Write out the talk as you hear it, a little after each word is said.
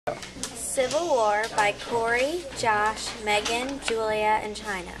Civil War by Corey, Josh, Megan, Julia, and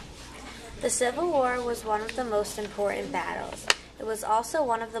Chyna. The Civil War was one of the most important battles. It was also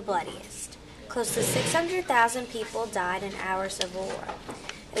one of the bloodiest. Close to 600,000 people died in our Civil War.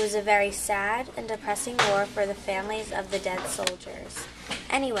 It was a very sad and depressing war for the families of the dead soldiers.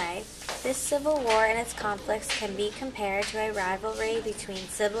 Anyway, this Civil War and its conflicts can be compared to a rivalry between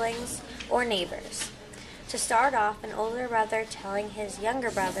siblings or neighbors. To start off, an older brother telling his younger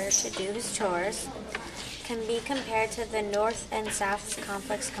brother to do his chores can be compared to the North and South's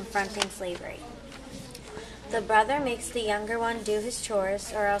conflicts confronting slavery. The brother makes the younger one do his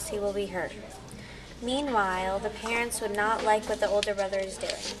chores or else he will be hurt. Meanwhile, the parents would not like what the older brother is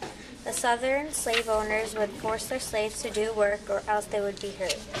doing. The Southern slave owners would force their slaves to do work or else they would be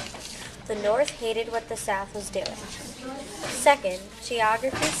hurt. The North hated what the South was doing. Second,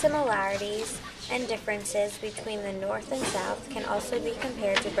 geography similarities and differences between the North and South can also be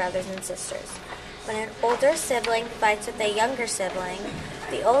compared to brothers and sisters. When an older sibling fights with a younger sibling,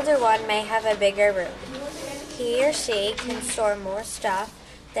 the older one may have a bigger room. He or she can store more stuff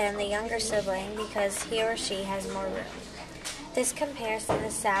than the younger sibling because he or she has more room. This compares to the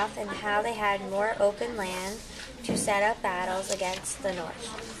South and how they had more open land to set up battles against the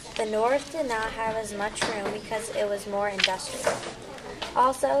North. The North did not have as much room because it was more industrial.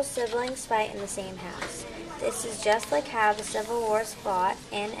 Also, siblings fight in the same house. This is just like how the Civil Wars fought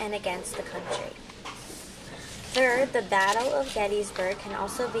in and against the country. Third, the Battle of Gettysburg can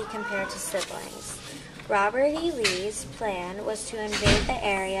also be compared to siblings. Robert E. Lee's plan was to invade the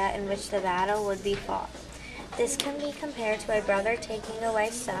area in which the battle would be fought. This can be compared to a brother taking away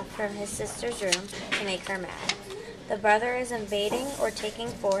stuff from his sister's room to make her mad. The brother is invading or taking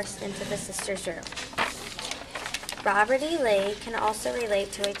force into the sister's room. Robert E. Lee can also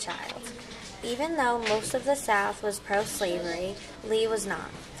relate to a child. Even though most of the South was pro-slavery, Lee was not.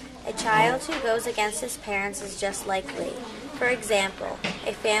 A child who goes against his parents is just like Lee. For example,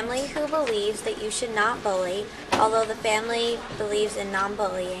 a family who believes that you should not bully, although the family believes in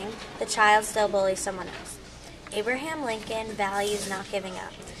non-bullying, the child still bullies someone else. Abraham Lincoln values not giving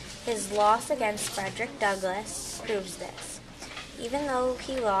up. His loss against Frederick Douglass proves this. Even though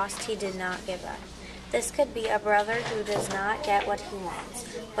he lost, he did not give up. This could be a brother who does not get what he wants,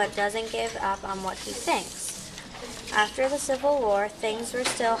 but doesn't give up on what he thinks. After the Civil War, things were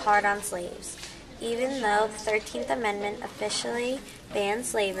still hard on slaves. Even though the 13th Amendment officially banned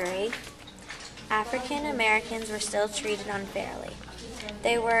slavery, African Americans were still treated unfairly.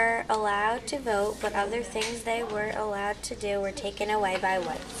 They were allowed to vote, but other things they were allowed to do were taken away by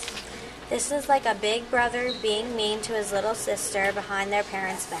whites. This is like a big brother being mean to his little sister behind their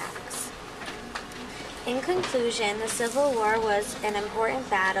parents' backs. In conclusion, the Civil War was an important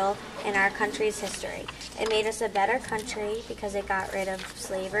battle in our country's history. It made us a better country because it got rid of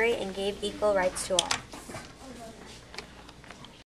slavery and gave equal rights to all.